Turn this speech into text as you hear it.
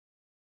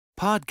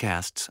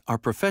Podcasts are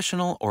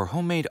professional or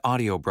homemade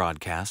audio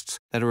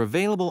broadcasts that are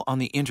available on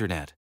the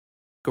Internet.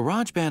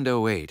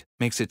 GarageBand 08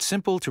 makes it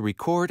simple to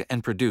record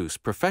and produce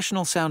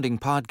professional-sounding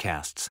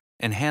podcasts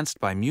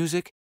enhanced by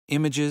music,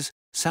 images,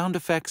 sound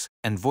effects,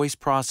 and voice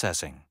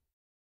processing.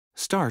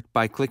 Start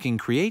by clicking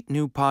Create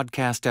New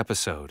Podcast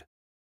Episode.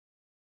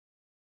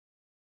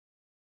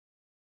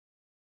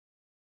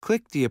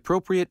 Click the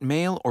appropriate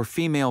male or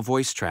female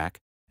voice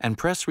track and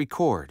press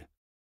Record.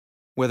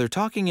 Whether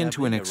talking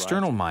into an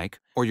external mic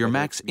or your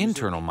Mac's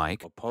internal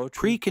mic,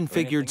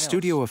 pre-configured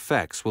studio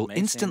effects will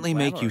instantly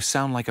make you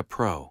sound like a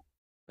pro.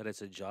 But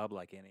it's a job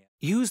like any.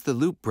 Use the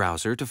Loop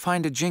browser to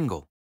find a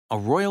jingle, a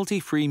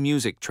royalty-free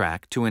music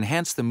track to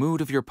enhance the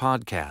mood of your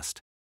podcast.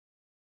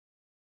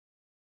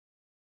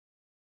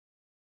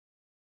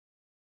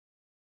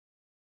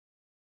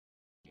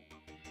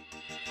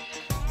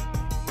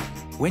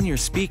 When you're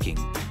speaking,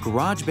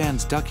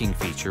 GarageBand's ducking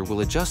feature will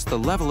adjust the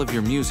level of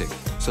your music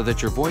so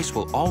that your voice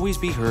will always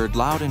be heard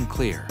loud and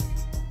clear.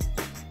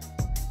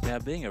 Now,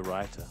 being a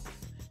writer,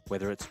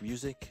 whether it's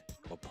music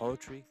or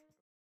poetry.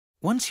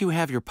 Once you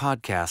have your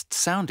podcast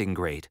sounding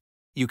great,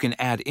 you can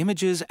add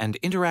images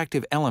and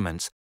interactive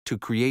elements to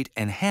create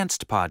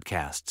enhanced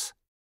podcasts.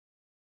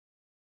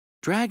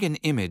 Drag an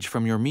image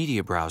from your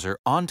media browser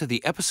onto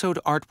the episode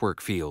artwork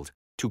field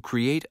to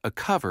create a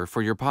cover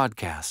for your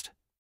podcast.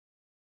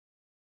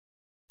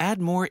 Add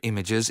more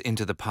images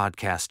into the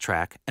podcast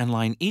track and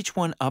line each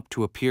one up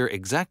to appear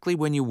exactly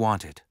when you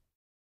want it.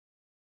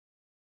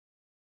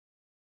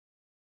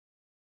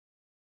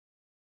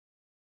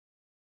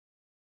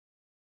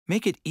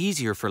 Make it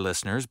easier for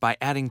listeners by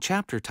adding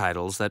chapter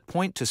titles that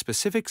point to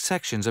specific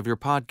sections of your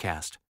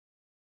podcast.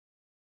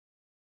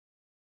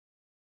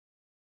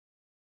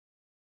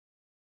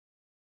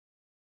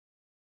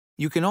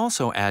 You can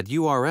also add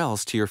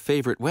URLs to your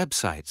favorite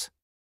websites.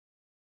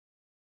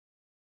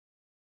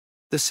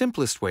 The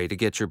simplest way to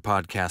get your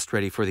podcast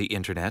ready for the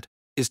Internet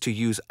is to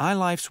use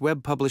iLife's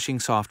web publishing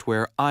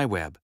software,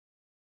 iWeb.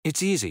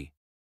 It's easy.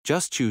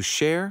 Just choose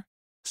Share,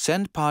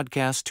 Send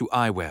Podcast to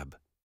iWeb.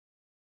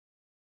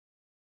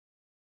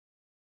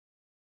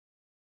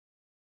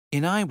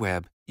 In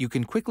iWeb, you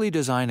can quickly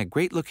design a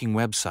great-looking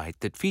website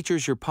that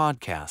features your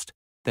podcast,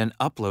 then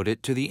upload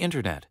it to the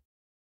Internet.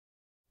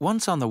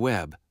 Once on the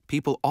web,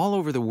 people all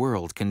over the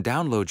world can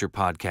download your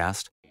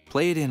podcast,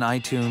 play it in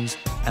iTunes,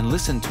 and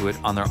listen to it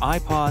on their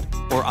iPod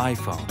or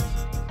iPhone.